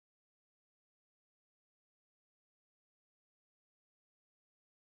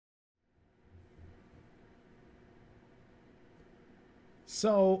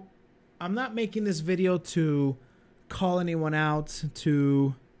So I'm not making this video to call anyone out,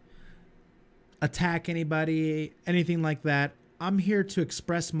 to attack anybody, anything like that. I'm here to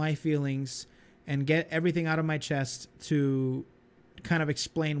express my feelings and get everything out of my chest to kind of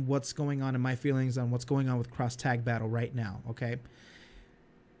explain what's going on in my feelings on what's going on with Cross Tag Battle right now, okay?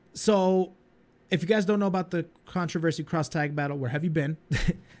 So if you guys don't know about the controversy Cross Tag Battle, where have you been?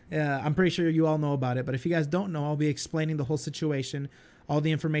 I'm pretty sure you all know about it, but if you guys don't know, I'll be explaining the whole situation, all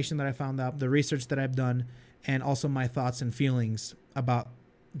the information that I found out, the research that I've done, and also my thoughts and feelings about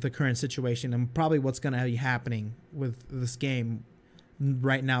the current situation and probably what's going to be happening with this game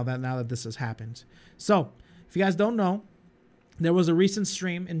right now that this has happened. So if you guys don't know, there was a recent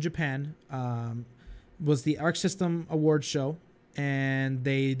stream in Japan, was the Arcsystem award show, and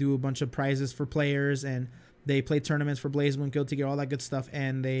they do a bunch of prizes for players, and they play tournaments for BlazBlue, Guilty Gear, all that good stuff.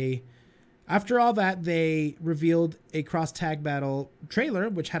 And they, after all that, they revealed a Cross Tag Battle trailer,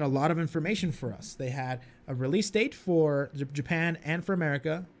 which had a lot of information for us. They had a release date for Japan and for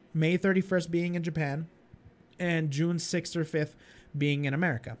America, May 31st being in Japan, and June 6th or 5th being in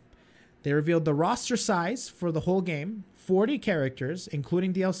America. They revealed the roster size for the whole game, 40 characters,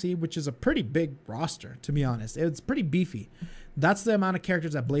 including DLC, which is a pretty big roster, to be honest. It's pretty beefy. That's the amount of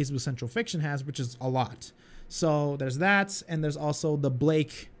characters that BlazBlue Central Fiction has, which is a lot. So there's that, and there's also the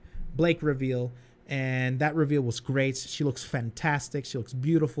Blake reveal, and that reveal was great. She looks fantastic. She looks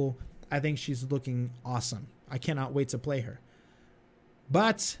beautiful. I think she's looking awesome. I cannot wait to play her.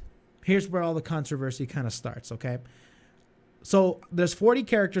 But here's where all the controversy kind of starts, okay? So there's 40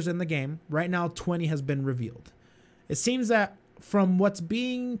 characters in the game. Right now, 20 has been revealed. It seems that from what's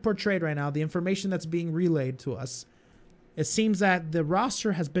being portrayed right now, the information that's being relayed to us, it seems that the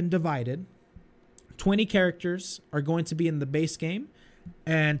roster has been divided. 20 characters are going to be in the base game,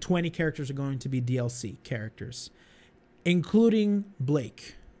 and 20 characters are going to be DLC characters, including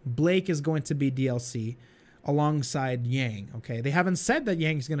Blake. Blake is going to be DLC alongside Yang, okay? They haven't said that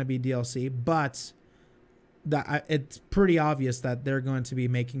Yang is going to be DLC, but it's pretty obvious that they're going to be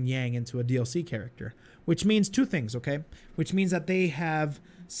making Yang into a DLC character, which means two things, okay? Which means that they have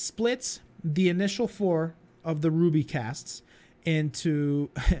split the initial 4 of the Ruby casts into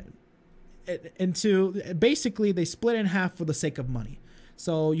basically they split in half for the sake of money.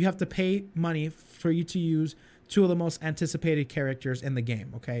 So you have to pay money for you to use 2 of the most anticipated characters in the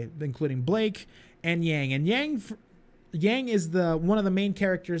game, okay, including Blake and Yang. And Yang is one of the main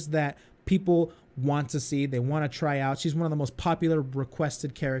characters that people want to see. They want to try out. She's one of the most popular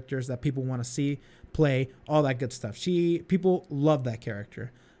requested characters that people want to see, play, all that good stuff. People love that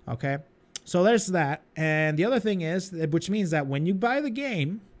character, okay? So there's that. And the other thing is, which means that when you buy the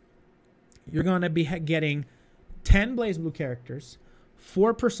game, you're going to be getting 10 BlazBlue characters,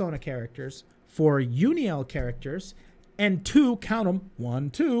 4 Persona characters, 4 Uniel characters, and 2, count them,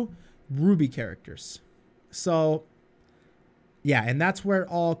 2 Ruby characters. So yeah, and that's where it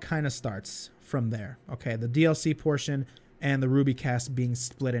all kind of starts from there. Okay, the DLC portion and the Ruby cast being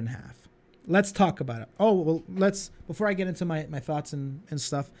split in half. Let's talk about it. Oh, well, before I get into my thoughts and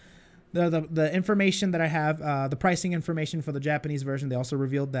stuff, the information that I have, the pricing information for the Japanese version, they also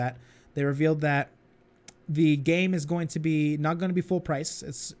revealed that. They revealed that the game is going to be not going to be full price.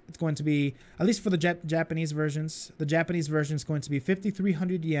 It's going to be, at least for the Japanese versions, the Japanese version is going to be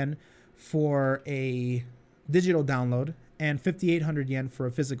 5,300 yen for a digital download and 5,800 yen for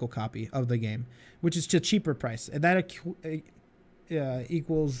a physical copy of the game, which is a cheaper price. And that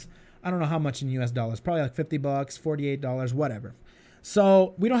equals, I don't know how much in US dollars, probably like $50, $48, whatever.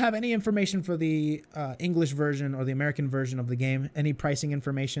 So we don't have any information for the English version or the American version of the game, any pricing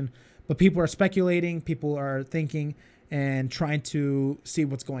information, but people are speculating, people are thinking and trying to see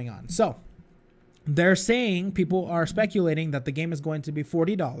what's going on. So they're saying, people are speculating that the game is going to be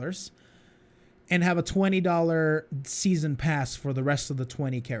 $40 and have a $20 season pass for the rest of the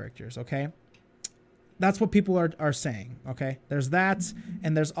 20 characters, okay? That's what people are saying, okay? There's that,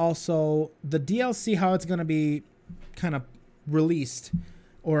 and there's also the DLC, how it's going to be kind of released,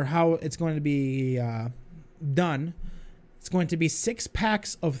 or how it's going to be done. It's going to be 6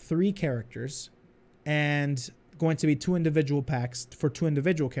 packs of 3 characters, and going to be 2 individual packs for 2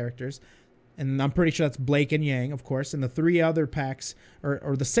 individual characters. And I'm pretty sure that's Blake and Yang, of course. And the 3 other packs,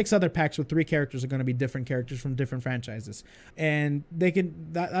 or the 6 other packs with 3 characters, are going to be different characters from different franchises. And they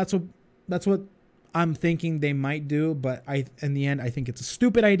can that's what I'm thinking they might do. But in the end, I think it's a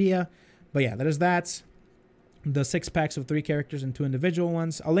stupid idea. But yeah, that is that. The 6 packs of 3 characters and 2 individual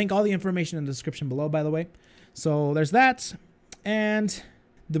ones. I'll link all the information in the description below, by the way. So there's that. And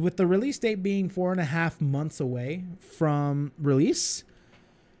with the release date being 4.5 months away from release,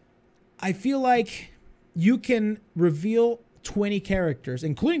 I feel like you can reveal 20 characters,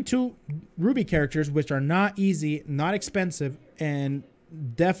 including 2 Ruby characters, which are not easy, not expensive, and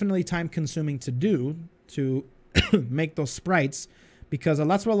definitely time consuming to do, to make those sprites, because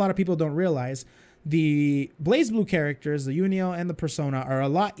that's what a lot of people don't realize. The BlazBlue characters, the Unio and the Persona, are a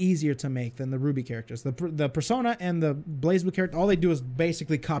lot easier to make than the Ruby characters. The Persona and the BlazBlue character, all they do is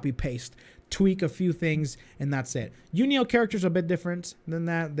basically copy paste, tweak a few things, and that's it. Unio characters are a bit different than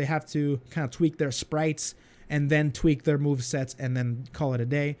that. They have to kind of tweak their sprites and then tweak their move sets and then call it a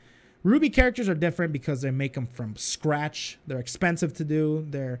day. Ruby characters are different because they make them from scratch. They're expensive to do.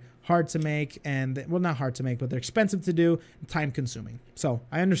 They're hard to make, and well, not hard to make, but they're expensive to do, and time consuming. So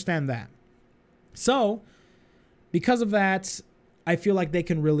I understand that. So because of that, I feel like they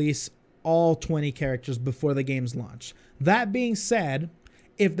can release all 20 characters before the game's launch. That being said,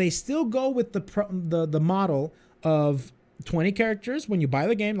 if they still go with the model of 20 characters, when you buy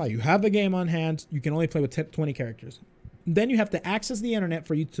the game, like you have the game on hand, you can only play with 20 characters. Then you have to access the internet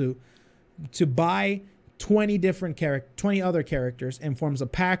for you to buy 20 other characters in forms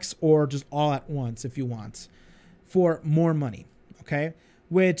of packs, or just all at once if you want, for more money. Okay,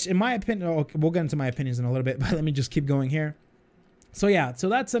 which in my opinion, okay, we'll get into my opinions in a little bit, but let me just keep going here. So yeah, so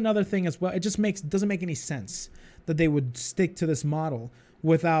that's another thing as well. It just doesn't make any sense that they would stick to this model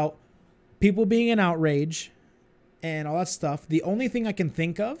without people being in outrage and all that stuff. The only thing I can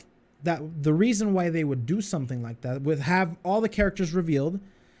think of, that the reason why they would do something like that, with have all the characters revealed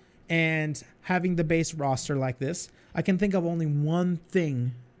and having the base roster like this, I can think of only one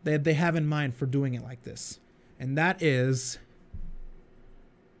thing that they have in mind for doing it like this, and that is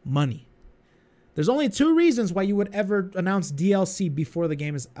money. There's only 2 reasons why you would ever announce DLC before the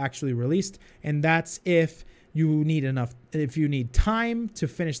game is actually released, and that's if you need time to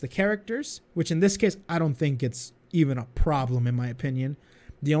finish the characters, which in this case, I don't think it's even a problem in my opinion.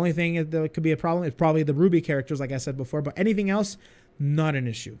 The only thing that could be a problem is probably the Ruby characters, like I said before, but anything else, not an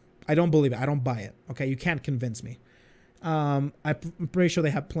issue. I don't believe it. I don't buy it. Okay, you can't convince me. I'm pretty sure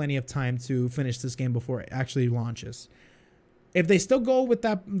they have plenty of time to finish this game before it actually launches. If they still go with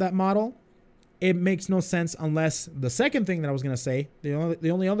that model, it makes no sense unless the second thing that I was going to say,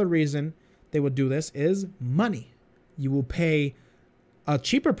 the only other reason they would do this is money. You will pay a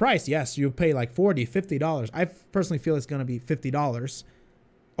cheaper price. Yes, you'll pay like $40, $50. I personally feel it's going to be $50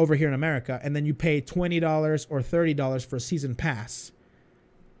 over here in America. And then you pay $20 or $30 for a season pass.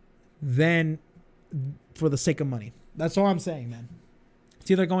 Then for the sake of money. That's all I'm saying, man.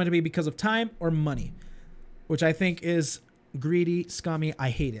 It's either going to be because of time or money, which I think is greedy, scummy. I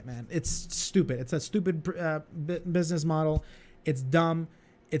hate it, man. It's stupid. It's a stupid business model. It's dumb.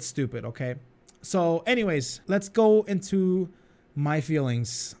 It's stupid. Okay. So anyways, let's go into my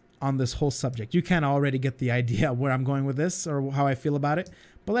feelings on this whole subject. You can already get the idea where I'm going with this or how I feel about it,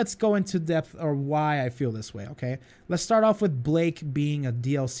 but let's go into depth or why I feel this way. Okay. Let's start off with Blake being a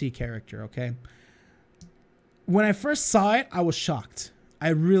DLC character. Okay. When I first saw it, I was shocked. I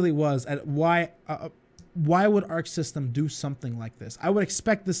really was at why would Arcsystem do something like this? I would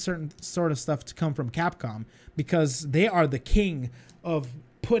expect this certain sort of stuff to come from Capcom because they are the king of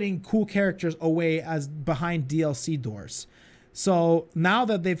putting cool characters away as behind DLC doors. So now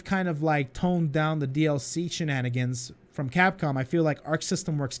that they've kind of like toned down the DLC shenanigans from Capcom, I feel like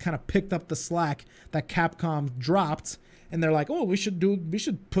Arcsystem Works kind of picked up the slack that Capcom dropped, and they're like, oh, we should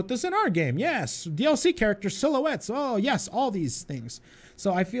put this in our game. Yes, DLC characters, silhouettes. Oh yes, all these things.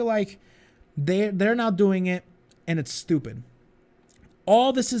 So I feel like they're now doing it, and it's stupid.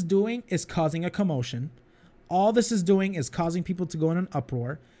 All this is doing is causing a commotion. All this is doing is causing people to go in an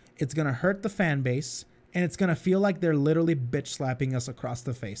uproar. It's gonna hurt the fan base, and it's gonna feel like they're literally bitch slapping us across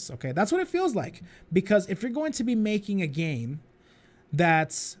the face. Okay, that's what it feels like. Because if you're going to be making a game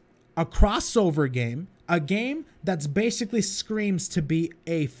that's a crossover game, a game that's basically screams to be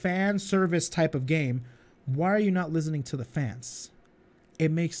a fan service type of game, why are you not listening to the fans?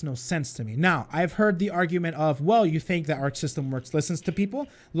 It makes no sense to me. Now, I've heard the argument of, well, you think that Arcsystem Works listens to people?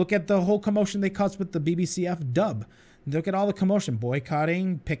 Look at the whole commotion they caused with the BBCF dub. Look at all the commotion,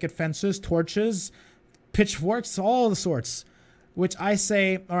 boycotting, picket fences, torches, pitchforks, all the sorts. Which I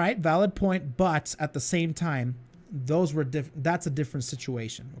say, all right, valid point, but at the same time, that's a different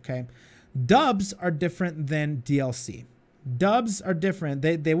situation, okay? Dubs are different than DLC. Dubs are different.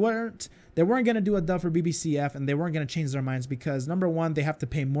 They weren't going to do a dub for BBCF, and they weren't going to change their minds because, number one, they have to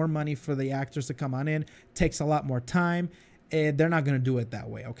pay more money for the actors to come on in. It takes a lot more time. They're not going to do it that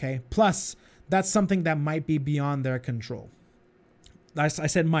way, okay? Plus, that's something that might be beyond their control. I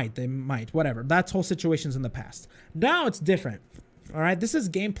said might. They might. Whatever. That whole situation's in the past. Now it's different. All right? This is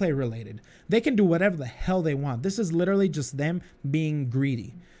gameplay related. They can do whatever the hell they want. This is literally just them being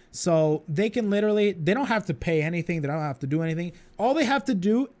greedy. So they can literally, they don't have to pay anything. They don't have to do anything. All they have to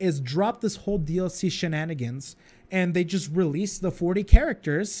do is drop this whole DLC shenanigans, and they just release the 40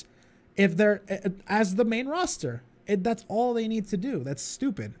 characters if they're as the main roster. That's all they need to do. That's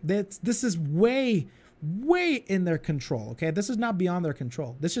stupid. This is way in their control. Okay, this is not beyond their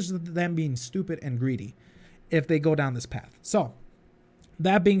control. This is them being stupid and greedy if they go down this path. So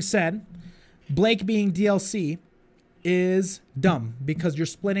that being said, Blake being DLC is dumb because you're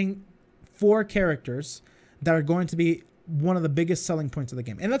splitting 4 characters that are going to be one of the biggest selling points of the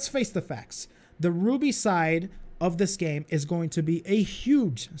game. And let's face the facts. The Ruby side of this game is going to be a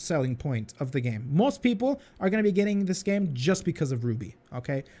huge selling point of the game. Most people are going to be getting this game just because of Ruby,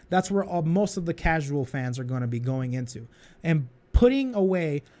 okay? That's where most of the casual fans are going to be going into. And putting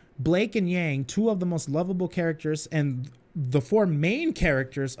away Blake and Yang, 2 of the most lovable characters and the 4 main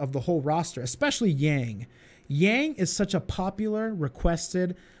characters of the whole roster, especially Yang. Yang is such a popular,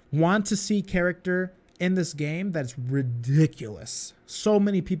 requested, want to see character in this game that's ridiculous. So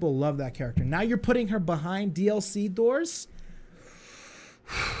many people love that character. Now you're putting her behind DLC doors.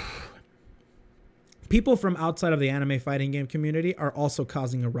 People from outside of the anime fighting game community are also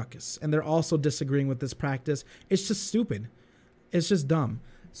causing a ruckus, and they're also disagreeing with this practice. It's just stupid. It's just dumb.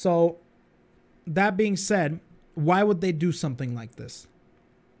 So that being said, why would they do something like this?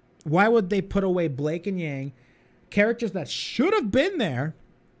 Why would they put away Blake and Yang, characters that should have been there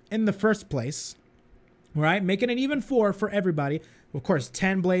in the first place, right? Making it even 4 for everybody. Of course,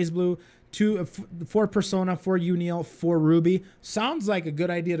 10 BlazBlue, 4 Persona, 4 Uniel, 4 Ruby. Sounds like a good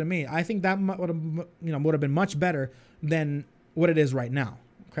idea to me. I think that would have been much better than what it is right now.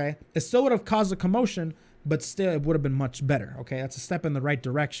 Okay, it still would have caused a commotion, but still it would have been much better. Okay, that's a step in the right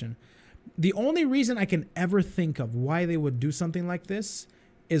direction. The only reason I can ever think of why they would do something like this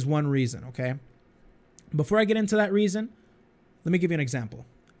is one reason. Okay, before I get into that reason, let me give you an example.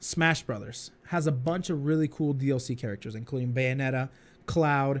 Smash Brothers has a bunch of really cool DLC characters, including Bayonetta,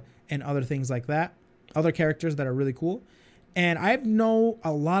 Cloud, and other things like that. Other characters that are really cool. And I know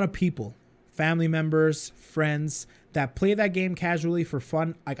a lot of people, family members, friends, that play that game casually for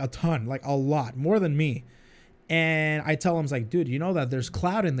fun, like a ton, like a lot, more than me. And I tell them, like, dude, you know that there's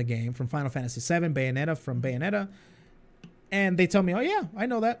Cloud in the game from Final Fantasy VII, Bayonetta from Bayonetta. And they tell me, oh, yeah, I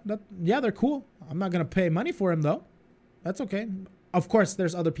know that. Yeah, they're cool. I'm not going to pay money for them, though. That's okay. Of course,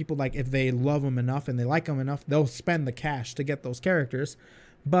 there's other people, like, if they love them enough and they like them enough, they'll spend the cash to get those characters.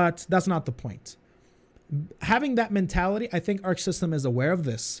 But that's not the point. Having that mentality, I think Arcsystem is aware of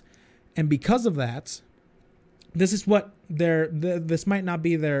this. And because of that, this is what this might not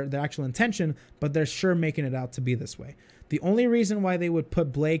be their actual intention, but they're sure making it out to be this way. The only reason why they would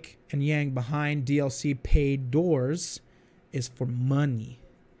put Blake and Yang behind DLC paid doors is for money.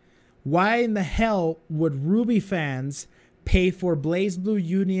 Why in the hell would Ruby fans pay for BlazBlue,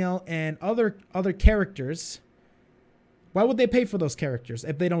 Uniel, and other characters? Why would they pay for those characters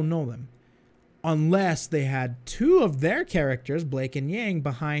if they don't know them? Unless they had 2 of their characters, Blake and Yang,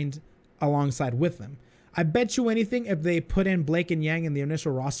 behind alongside with them. I bet you anything if they put in Blake and Yang in the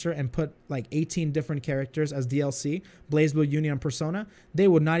initial roster and put like 18 different characters as DLC, BlazBlue, Union, and Persona, they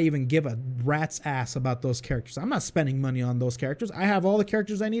would not even give a rat's ass about those characters. I'm not spending money on those characters. I have all the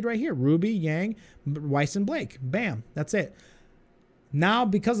characters I need right here. Ruby, Yang, Weiss, and Blake. Bam. That's it. Now,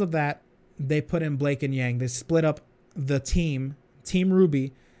 because of that, they put in Blake and Yang. They split up the Team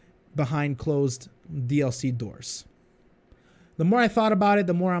Ruby, behind closed DLC doors. The more I thought about it,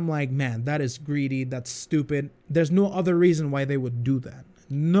 the more I'm like, man, that is greedy. That's stupid. There's no other reason why they would do that.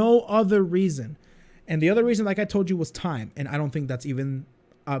 No other reason. And the other reason, like I told you, was time. And I don't think that's even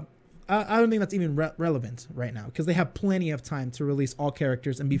relevant right now, because they have plenty of time to release all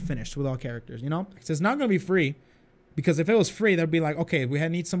characters and be finished with all characters. You know, it's not going to be free, because if it was free, they'd be like, okay, we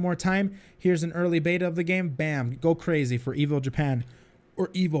need some more time. Here's an early beta of the game. Bam, go crazy for Evo Japan or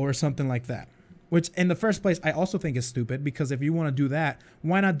Evo or something like that. Which, in the first place, I also think is stupid, because if you want to do that,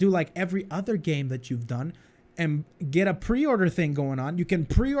 why not do like every other game that you've done and get a pre-order thing going on? You can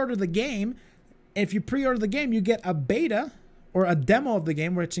pre-order the game. If you pre-order the game, you get a beta or a demo of the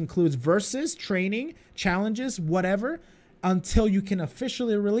game, which includes versus, training, challenges, whatever, until you can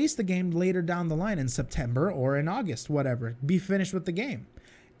officially release the game later down the line in September or in August, whatever. Be finished with the game.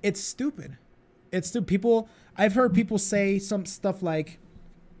 It's stupid. It's stupid. I've heard people say some stuff like,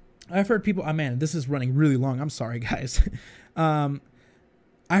 oh man, this is running really long. I'm sorry, guys. I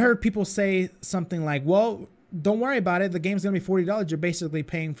heard people say something like, well, don't worry about it. The game's going to be $40. You're basically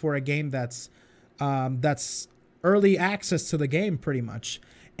paying for a game that's early access to the game, pretty much.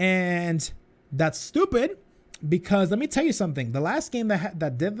 And that's stupid, because let me tell you something. The last game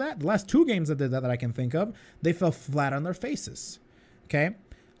that did that, the last 2 games that did that I can think of, they fell flat on their faces. Okay?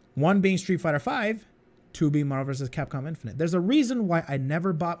 One being Street Fighter V, two being Marvel vs. Capcom Infinite. There's a reason why I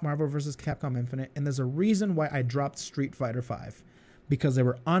never bought Marvel vs. Capcom Infinite, and there's a reason why I dropped Street Fighter V, because they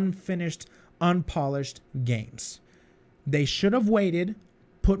were unfinished, unpolished games. They should have waited,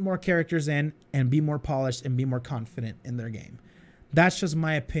 put more characters in, and be more polished and be more confident in their game. That's just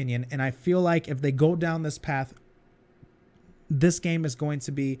my opinion, and I feel like if they go down this path, this game is going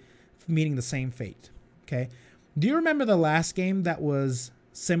to be meeting the same fate. Okay? Do you remember the last game that was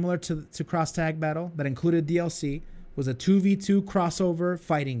similar to Cross Tag Battle that included DLC? Was a 2v2 crossover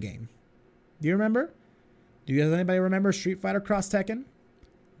fighting game. Do you remember? Does anybody remember Street Fighter Cross Tekken?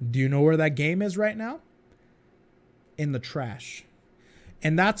 Do you know where that game is right now? In the trash.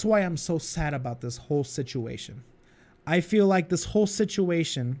 And that's why I'm so sad about this whole situation. I feel like this whole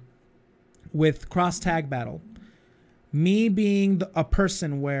situation with Cross Tag Battle, me being a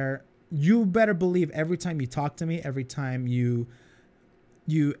person where you better believe every time you talk to me, every time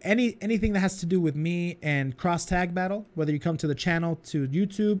anything that has to do with me and Cross Tag Battle, whether you come to the channel, to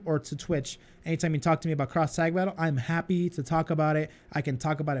YouTube, or to Twitch, anytime you talk to me about Cross Tag Battle, I'm happy to talk about it. I can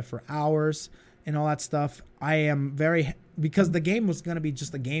talk about it for hours and all that stuff. I am because the game was going to be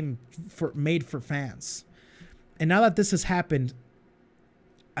just a game made for fans. And now that this has happened,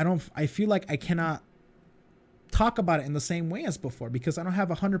 I feel like I cannot talk about it in the same way as before, because I don't have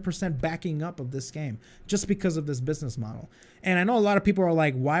 100% backing up of this game just because of this business model. And I know a lot of people are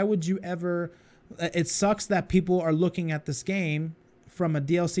like, why would you ever? It sucks that people are looking at this game from a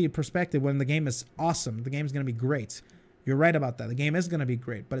DLC perspective when the game is awesome. The game's going to be great. You're right about that. The game is going to be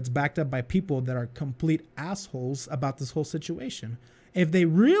great, but it's backed up by people that are complete assholes about this whole situation. If they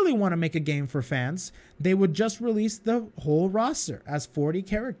really want to make a game for fans, they would just release the whole roster as 40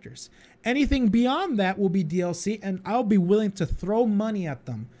 characters. Anything beyond that will be DLC, and I'll be willing to throw money at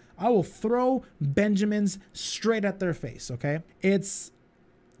them. I will throw Benjamins straight at their face, okay? It's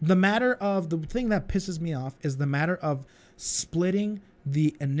the matter of, the thing that pisses me off is the matter of splitting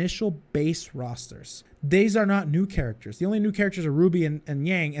the initial base rosters. These are not new characters. The only new characters are Ruby and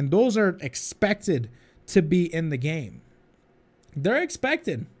Yang, and those are expected to be in the game. They're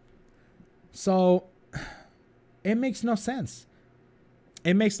expected. So it makes no sense.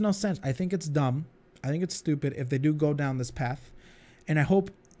 It makes no sense. I think it's dumb. I think it's stupid if they do go down this path. And I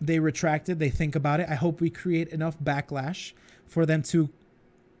hope they retract it. They think about it. I hope we create enough backlash for them to,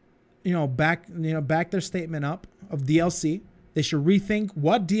 back their statement up of DLC. They should rethink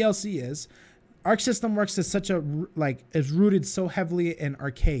what DLC is. Arcsystem Works is is rooted so heavily in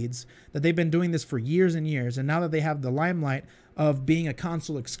arcades that they've been doing this for years and years. And now that they have the limelight of being a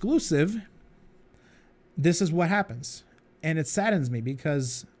console exclusive, this is what happens. And it saddens me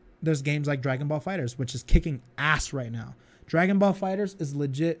because there's games like Dragon Ball FighterZ, which is kicking ass right now. Dragon Ball FighterZ is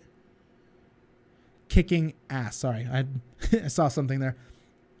legit kicking ass. Sorry, I saw something there.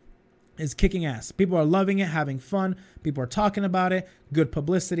 Is kicking ass. People are loving it, having fun. People are talking about it. Good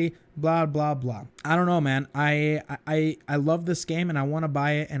publicity. Blah blah blah. I don't know, man. I love this game and I want to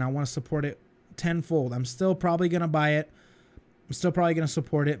buy it and I want to support it tenfold. I'm still probably gonna buy it. I'm still probably gonna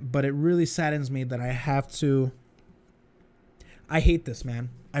support it, but it really saddens me that I have to. I hate this, man.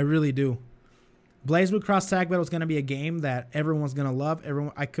 I really do. BlazBlue Cross Tag Battle is going to be a game that everyone's going to love.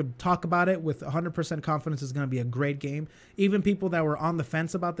 I could talk about it with 100% confidence. It's going to be a great game. Even people that were on the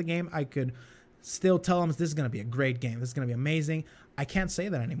fence about the game, I could still tell them this is going to be a great game. This is going to be amazing. I can't say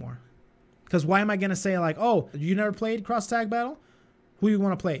that anymore. Because why am I going to say like, oh, you never played Cross Tag Battle? Who you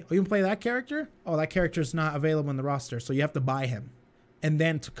want to play? Oh, you want to play that character? Oh, that character is not available in the roster, so you have to buy him. And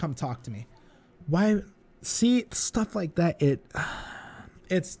then to come talk to me. Why? See, stuff like that,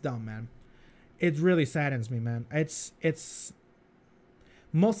 it's dumb, man. It really saddens me, man. It's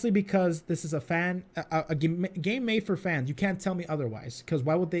mostly because this is a game made for fans. You can't tell me otherwise, because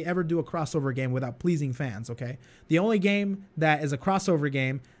why would they ever do a crossover game without pleasing fans, okay? The only game that is a crossover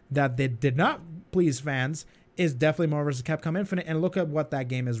game that they did not please fans is definitely Marvel vs. Capcom Infinite, and look at what that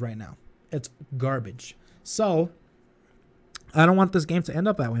game is right now. It's garbage. So, I don't want this game to end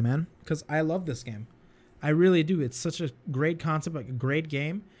up that way, man, because I love this game. I really do. It's such a great concept, like a great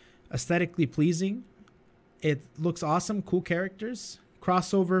game, aesthetically pleasing. It looks awesome, cool characters,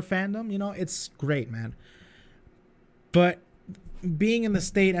 crossover fandom, it's great, man. But being in the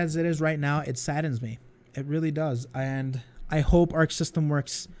state as it is right now, it saddens me. It really does. And I hope Arcsystem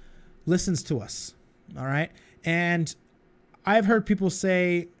Works listens to us. All right. And I've heard people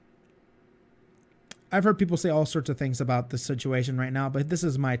say all sorts of things about the situation right now, but this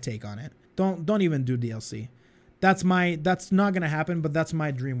is my take on it. Don't even do DLC. That's not gonna happen, but that's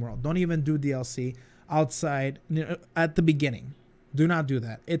my dream world. Don't even do DLC outside at the beginning. Do not do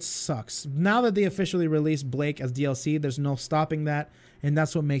that. It sucks. Now that they officially released Blake as DLC, there's no stopping that. And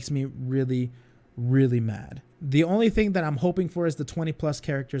that's what makes me really, really mad. The only thing that I'm hoping for is the 20 plus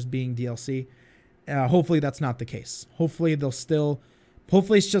characters being DLC. Hopefully that's not the case. Hopefully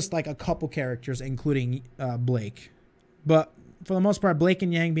hopefully it's just like a couple characters, including Blake. But for the most part, Blake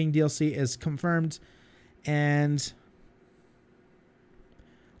and Yang being DLC is confirmed. And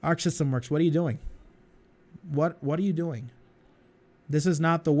Arcsystem Works, what are you doing? What are you doing? This is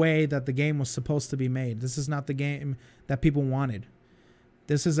not the way that the game was supposed to be made. This is not the game that people wanted.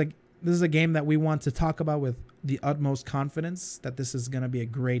 This is a game that we want to talk about with the utmost confidence that this is going to be a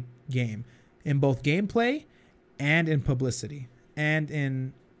great game in both gameplay and in publicity and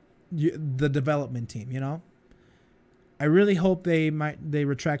in the development team, you know? I really hope they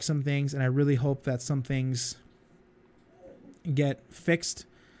retract some things, and I really hope that some things get fixed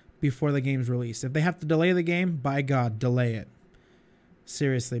before the game's released. If they have to delay the game, by God, delay it.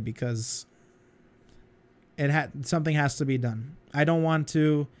 Seriously, because something has to be done. I don't want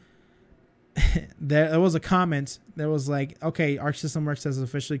to. There was a comment. There was like, okay, Arcsystem Works has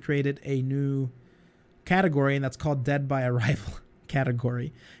officially created a new category, and that's called Dead by Arrival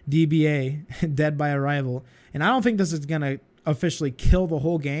category. DBA, Dead by Arrival. And I don't think this is going to officially kill the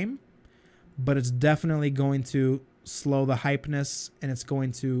whole game, but it's definitely going to slow the hypeness, and it's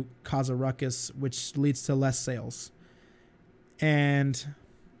going to cause a ruckus, which leads to less sales. And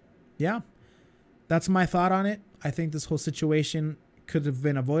yeah, that's my thought on it. I think this whole situation could have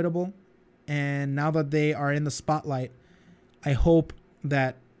been avoidable. And now that they are in the spotlight, I hope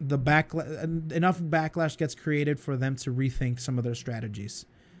that enough backlash gets created for them to rethink some of their strategies.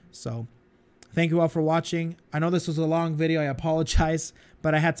 So thank you all for watching. I know this was a long video. I apologize,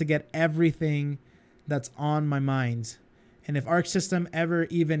 but I had to get everything that's on my mind. And if Arcsystem ever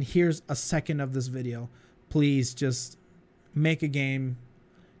even hears a second of this video, please just make a game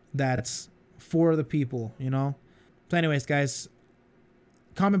that's for the people, you know? So anyways, guys,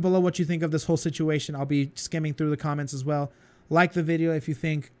 comment below what you think of this whole situation. I'll be skimming through the comments as well. Like the video if you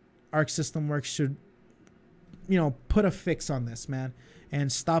think Arcsystem Works should, you know, put a fix on this, man, and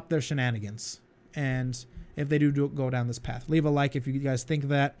stop their shenanigans. And if they do go down this path, leave a like if you guys think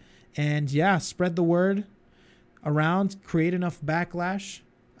that. And yeah, spread the word around, create enough backlash.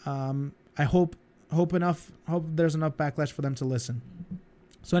 I hope there's enough backlash for them to listen.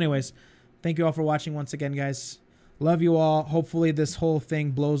 So anyways, thank you all for watching once again, guys. Love you all. Hopefully this whole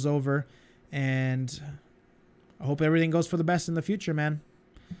thing blows over, and I hope everything goes for the best in the future, man.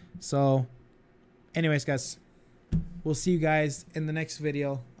 So anyways, guys, we'll see you guys in the next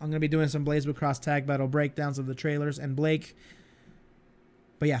video. I'm going to be doing some BlazBlue Cross Tag Battle breakdowns of the trailers and Blake.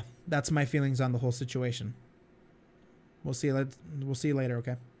 But yeah, that's my feelings on the whole situation. We'll see you later,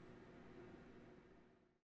 okay?